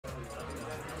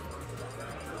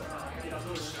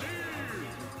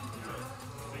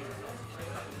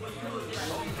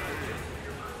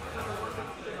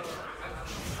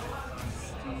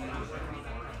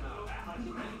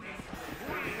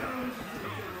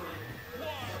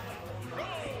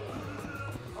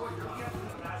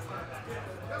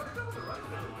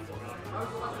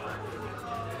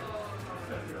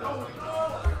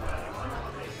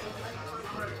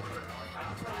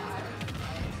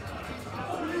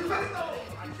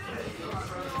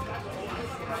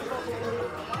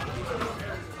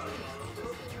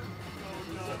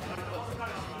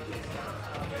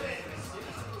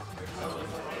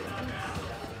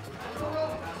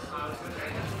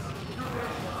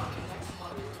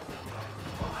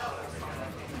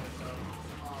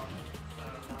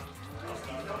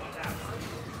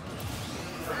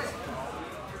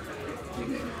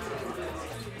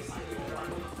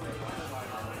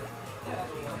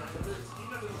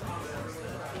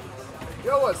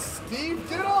Yo, what, Steve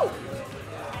Ditto?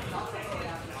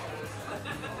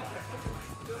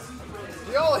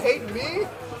 Y'all hate me?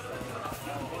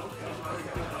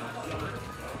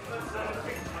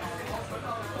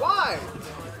 Why?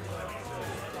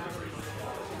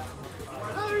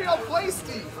 How do y'all play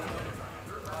Steve?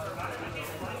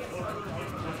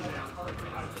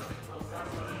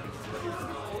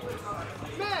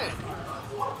 Man!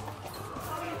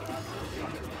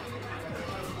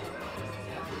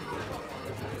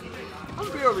 I'm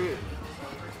gonna be over here.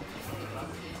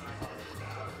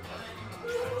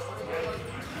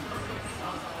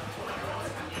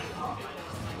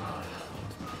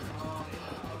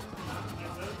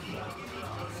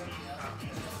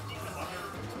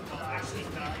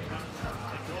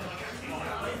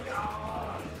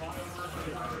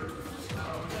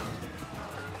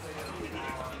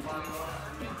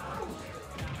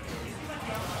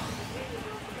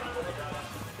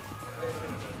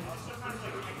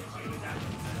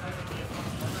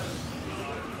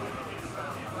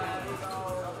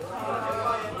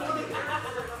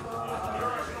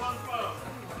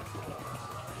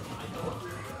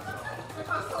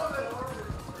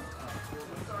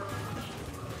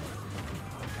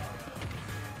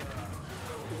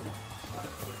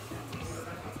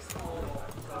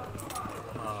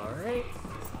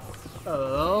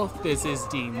 Hello, this is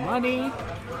D Money,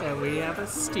 and we have a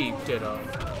Steve Ditto.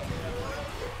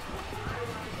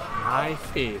 My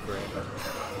favorite.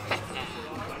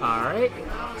 Alright,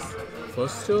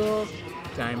 Footstool,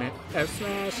 Diamond F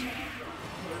Smash.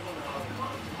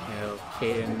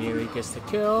 Kaden nearly gets the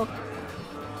kill.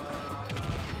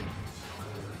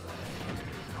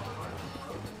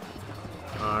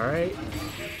 Alright.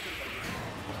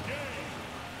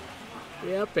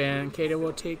 Yep, and Kaden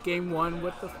will take game 1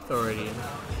 with authority.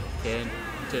 Kaden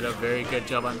did a very good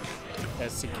job on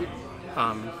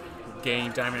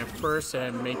getting Diamond first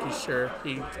and making sure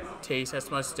he takes as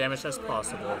much damage as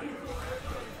possible.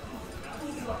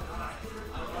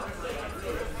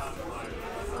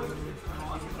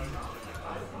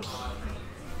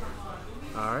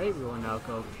 Alright, we will now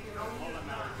go.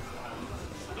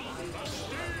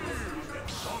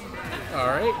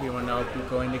 Alright, we will now be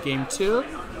going to game 2.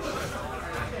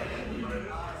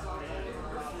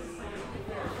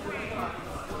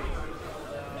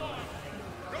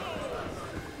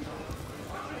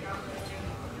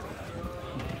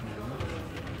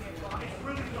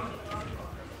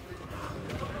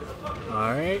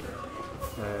 Alright,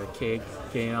 Kid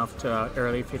getting off to an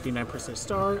early 59%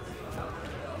 start.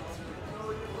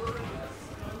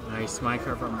 Nice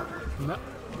minecart from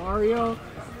Mario.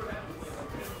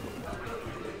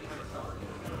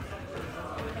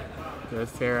 Good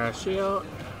fair shield.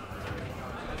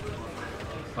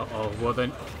 Uh-oh, well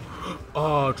then.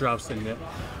 Oh, drops the nip.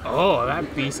 Oh,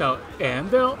 that beats out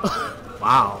Anvil.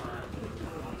 Wow.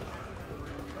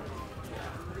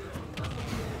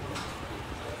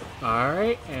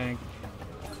 Alright, and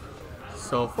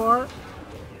so far,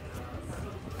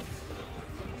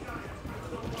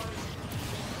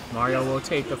 Mario will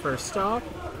take the first stop.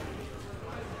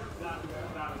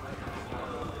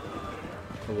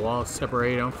 The wall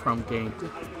separate him from game.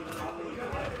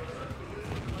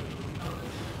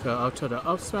 Go up to the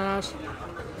up smash.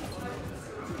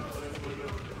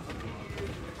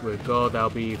 With gold, that'll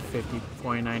be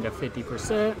 50.9 to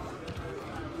 50%.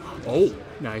 Oh,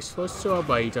 nice footstool,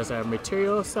 but he doesn't have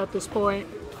materials at this point.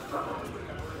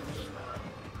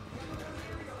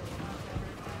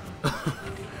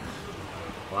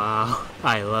 Wow,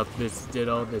 I love this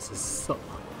Ditto. This is so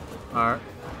hard.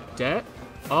 Dead?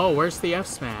 Oh, where's the F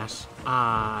smash?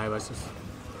 Ah, I was just.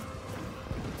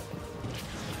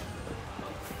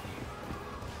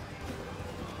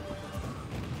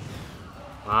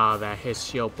 Wow, that hits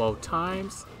shield both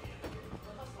times.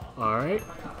 Alright.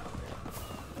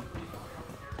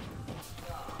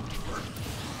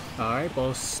 Alright,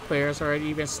 both players are at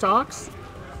even stocks.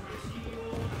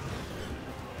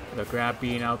 The grab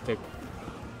being out the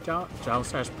jump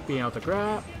slash being out the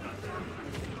grab.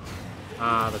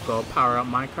 The gold power up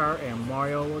minecart and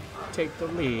Mario will take the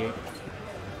lead.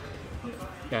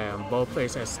 And both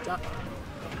players have stuck.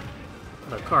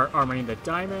 The cart armoring the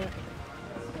diamond.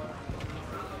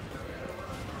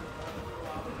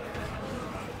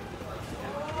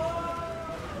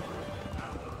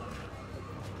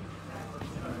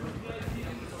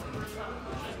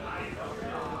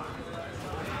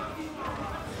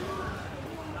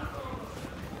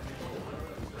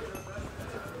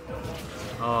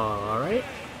 Alright.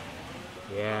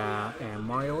 Yeah, and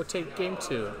Mario will take game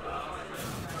 2.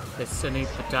 It's sending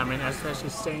the diamond especially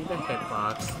staying in the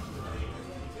hitbox.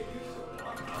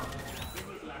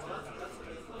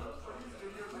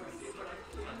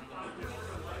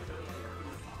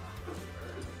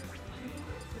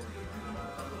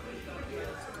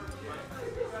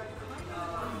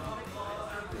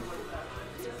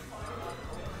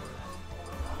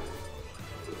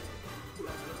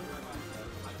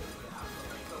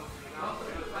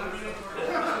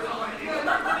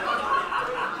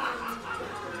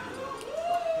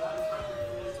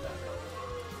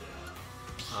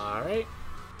 Alright.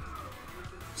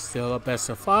 Still a best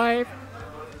of 5.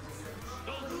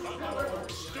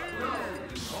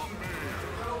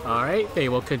 Alright, they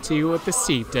will continue with the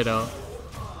Steve Ditto.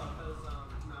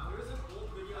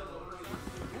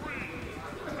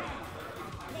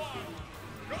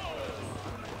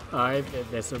 Alright,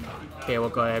 this is okay, we'll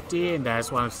go FD, and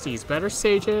that's one of Steve's better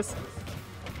stages.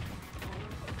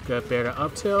 Good bear to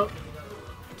up tilt.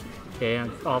 Okay,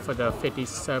 and off of the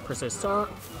 57% start.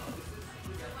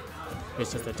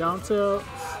 It's just a down tilt.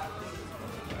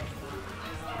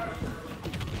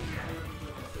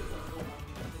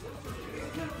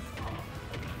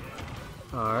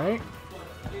 Alright.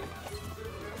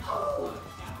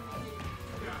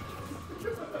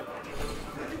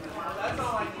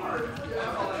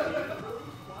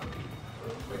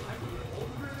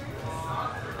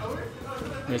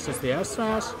 Misses the F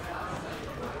smash.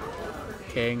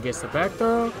 Kaden gets the back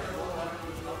throw.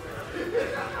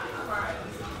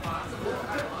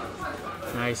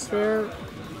 Nice fair.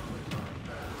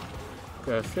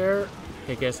 Good fair.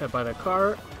 He gets hit by the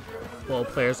cart. Both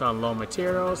players on low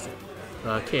materials.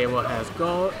 Cable has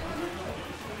gold.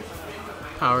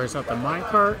 Powers up the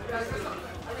minecart.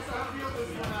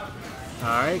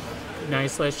 Alright.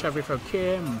 Nice ledge chubby from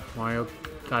Kaden. Mario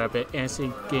got a bit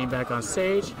antsy getting back on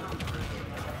stage.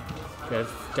 Good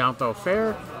down throw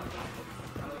fair.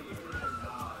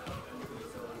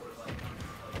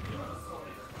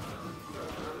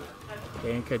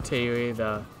 And continuing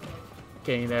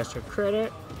getting the extra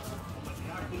credit.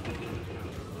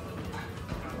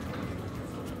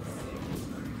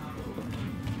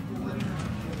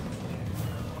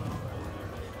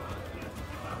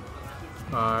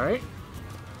 Alright.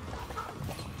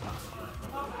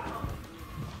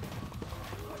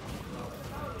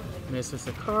 Misses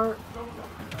the cart.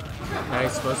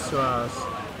 Nice supposed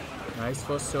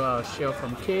to shield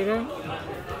from Kaden.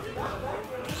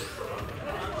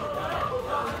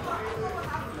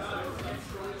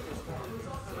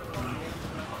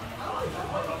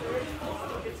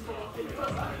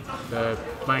 The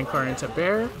minecart into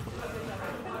bear.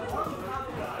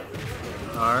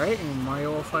 Alright, and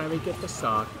Mario will finally get the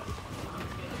stock.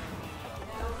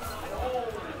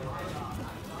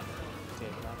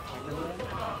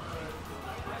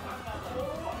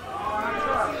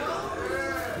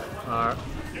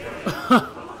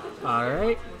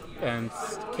 Alright, and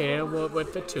Kaden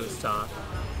with the 2 stock.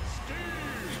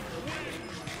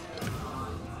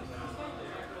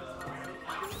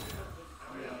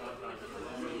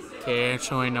 Kaden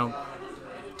showing no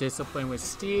discipline with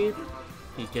Steve.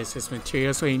 He gets his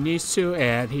materials when he needs to,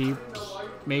 and he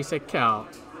makes it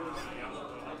count.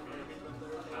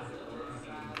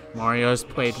 Mario's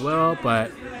played well, but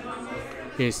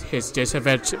his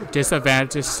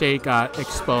disadvantage state got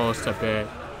exposed a bit.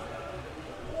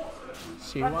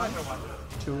 She won?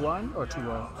 2-1 or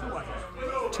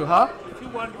 2-1? 2 huh?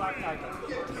 2-1 Black Tiger.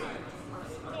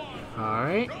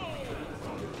 Alright.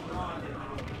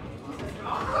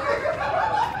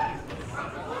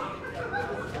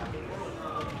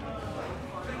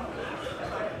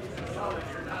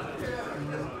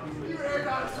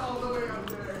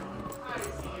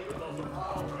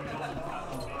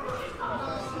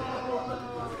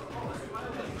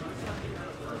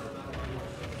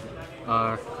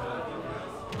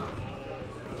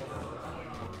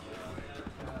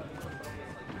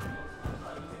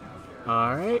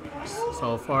 Alright,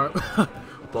 so far,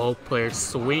 both players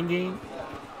swinging.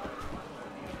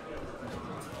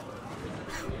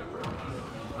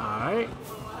 Alright,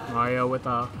 Mario with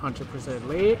a 100%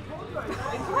 lead.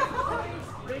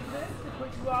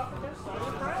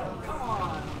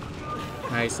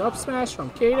 Nice up smash from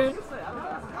Kaden.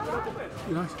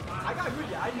 Nice. I got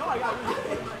greedy. I know I got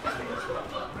greedy.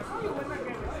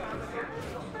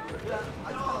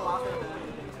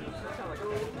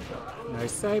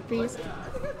 Nice side piece.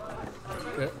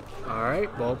 Good.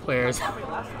 Alright, both players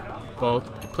both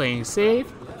playing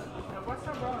safe.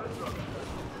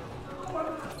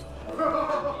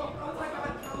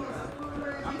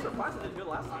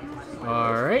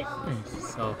 Alright,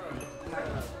 so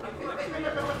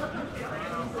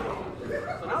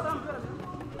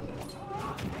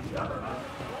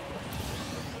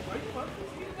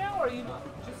now, or are you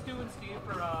just doing Steve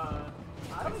for I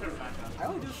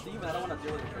only do Steve and I don't want to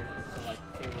deal with it. So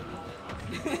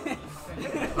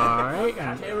like, alright,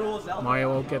 and Mario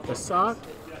will get the sock.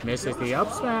 Misses the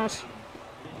up smash.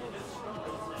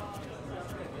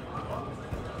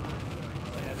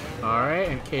 Alright,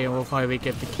 and Kaden will finally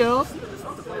get the kill.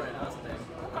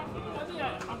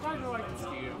 Yeah, I'm kind of like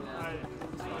Steve. I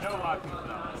know a lot of people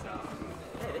know myself.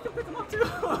 hey, they can pick him up too.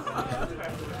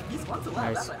 He's fun to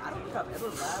lab. Nice. That's like, I don't think I've ever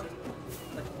labbed,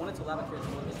 like, wanted to lab a character.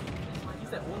 He's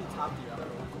the only top tier I've ever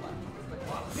wanted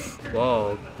to lab.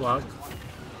 Whoa, blocked.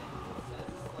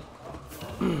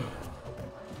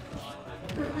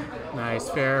 Nice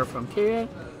fair from Kaden.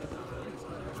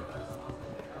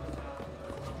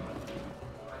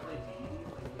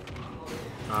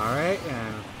 Alright,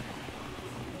 and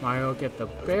Mario get the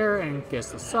bear and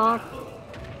gets the sock.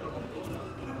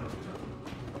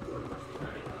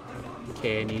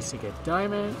 Kaden needs to get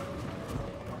diamond.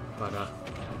 But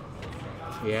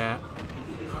yeah.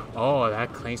 Oh,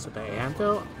 that clinks with the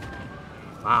anvil?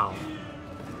 Wow.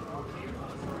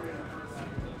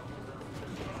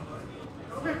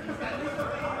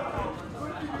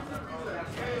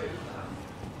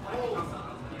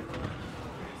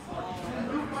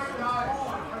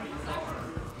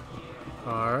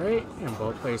 Alright, and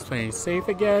both players playing safe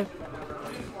again.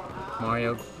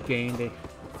 Mario gained a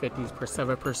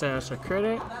 57% extra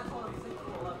credit.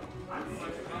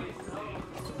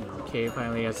 Okay,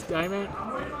 finally has diamond.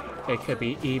 It could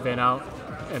be even out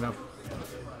in a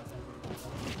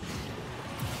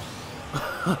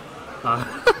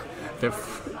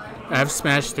I've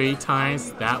smashed 3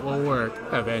 times. That will work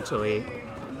eventually.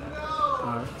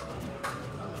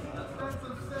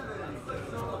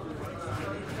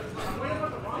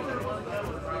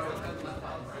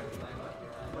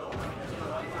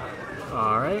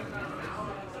 All right.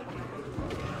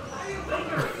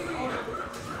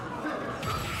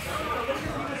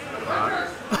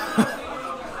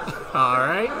 All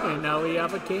right, and now we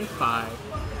have a game 5.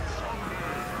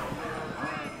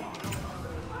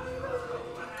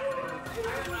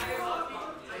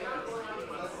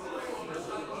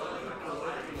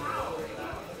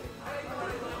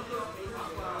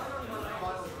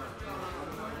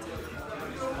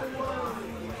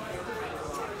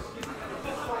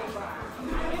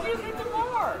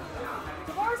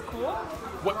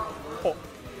 What? Oh.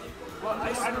 Well,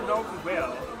 I don't know if he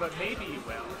will, but maybe he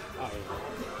will.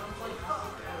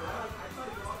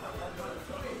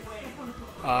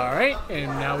 Alright,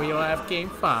 and now we will have game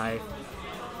 5.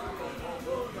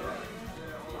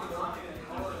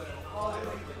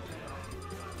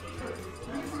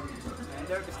 And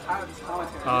Derek is tired of this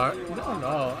commentary.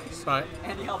 No, it's fine.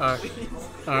 Andy, help me, please.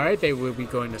 Alright, they will be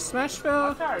going to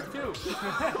Smashville. I'm tired too.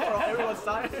 Everyone's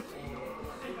tired.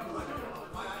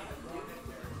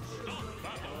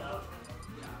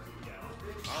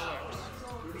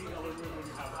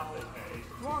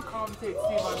 You want to commentate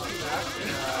Steve on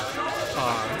I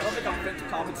don't think I'm fit to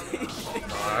commentate.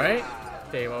 Alright,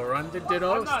 they will run the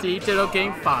Ditto. Steve Ditto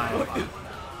game 5.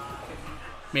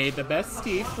 May the best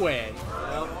Steve win.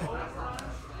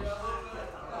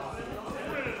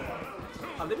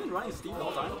 Have they been running Steve the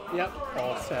whole time? Yep,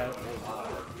 all set.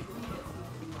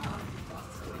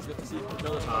 It's good to see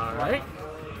Bill. Alright.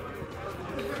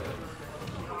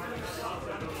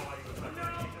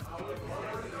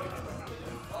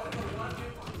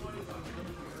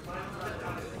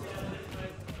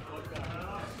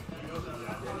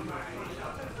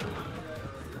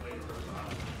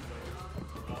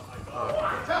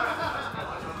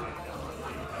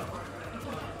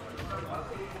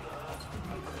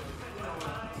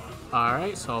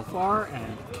 Alright, so far,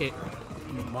 and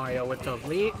Mario with the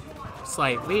lead,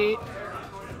 slight lead.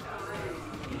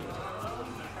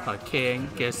 King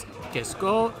gets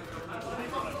gold.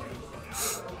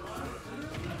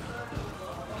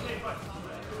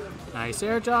 Nice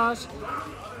air dodge.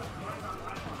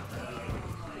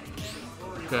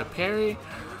 Good parry.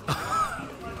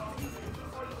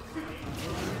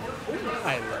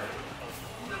 I love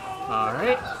it.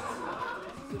 Alright.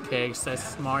 Okay,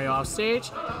 sets Mario off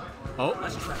stage. Oh.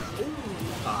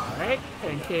 Alright.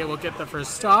 And K will get the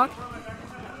first stock.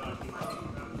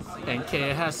 And K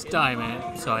has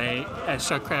Diamond, so any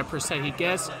extra credit percent he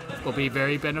gets will be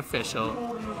very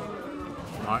beneficial.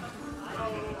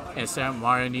 Instead,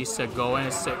 Mario needs to go in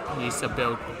and needs to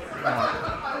build more.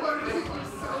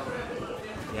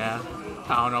 Yeah,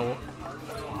 I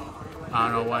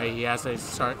don't know why he has to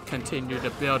continue to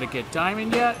build to get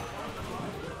Diamond yet.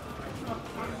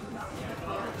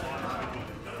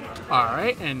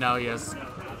 Alright, and now he has...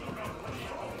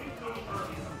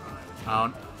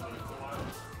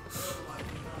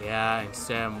 Yeah,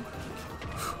 instead...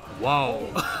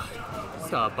 Whoa!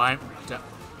 So,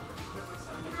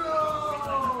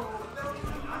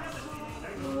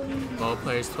 both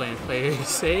players playing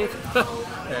safe.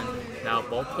 And now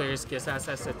both players get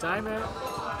access to Diamond.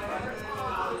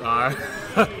 Alright.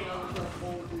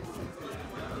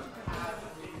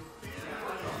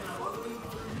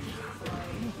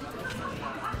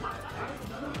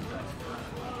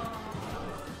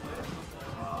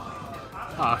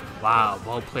 Wow,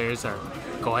 both players are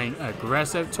going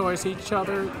aggressive towards each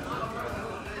other.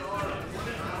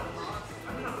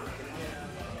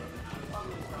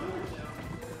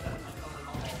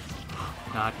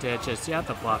 Not dead just yet,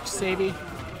 the block savvy.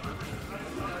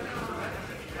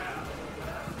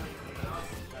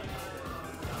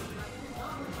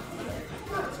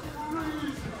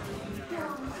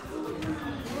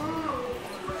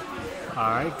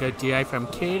 Alright, good DI from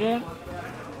Kaden.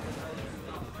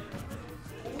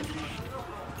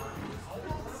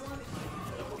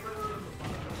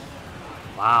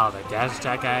 Wow, the dash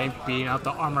attack guy beating out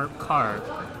the armored car.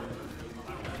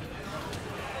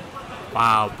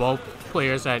 Wow, both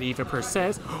players at even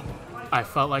percent. I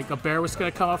felt like a bear was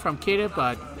gonna come out from Kaden,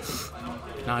 but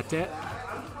not dead.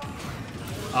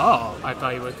 Oh, I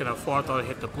thought he was gonna forward throw to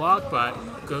hit the block, but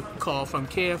good call from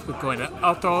Kaden for going to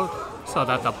up throw so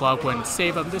that the block wouldn't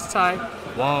save him this time.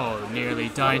 Whoa, nearly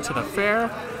dying to the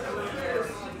fair.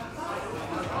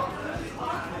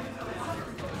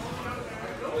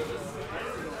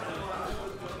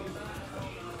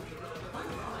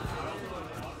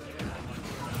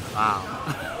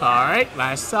 Wow. Alright,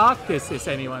 last stock. This is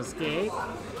anyone's game.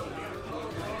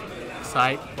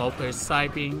 Both players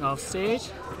side being off stage.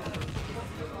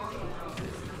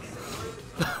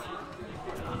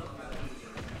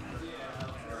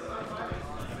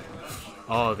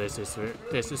 Oh, this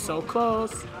is so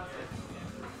close.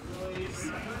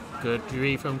 Good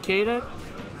read from Kaden.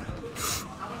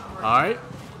 Alright.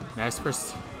 Next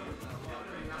person.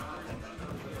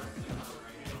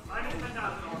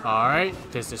 Alright,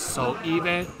 this is so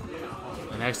even.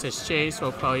 The next exchange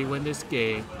will probably win this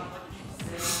game.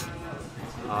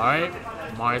 Alright,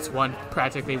 Mario's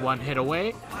practically one hit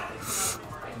away.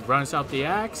 Runs out the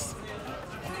axe.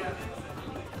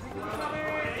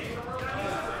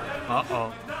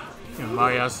 Uh-oh. And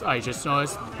Mario's, I just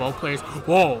noticed, both players,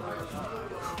 whoa!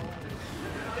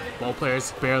 Both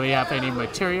players barely have any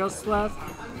materials left.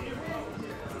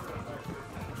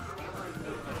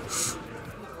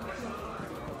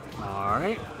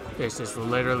 Alright, this is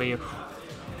literally,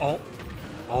 oh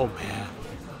man,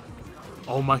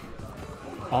 oh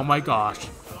my gosh,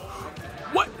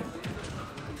 what,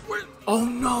 where, oh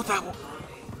no, that one,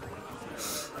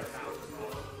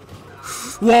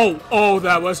 whoa, oh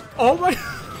that was, oh my,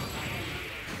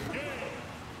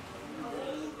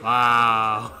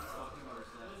 wow,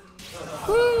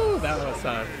 woo, that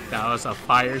was a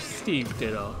fire Steve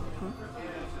ditto.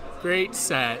 Great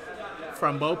set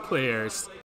from both players.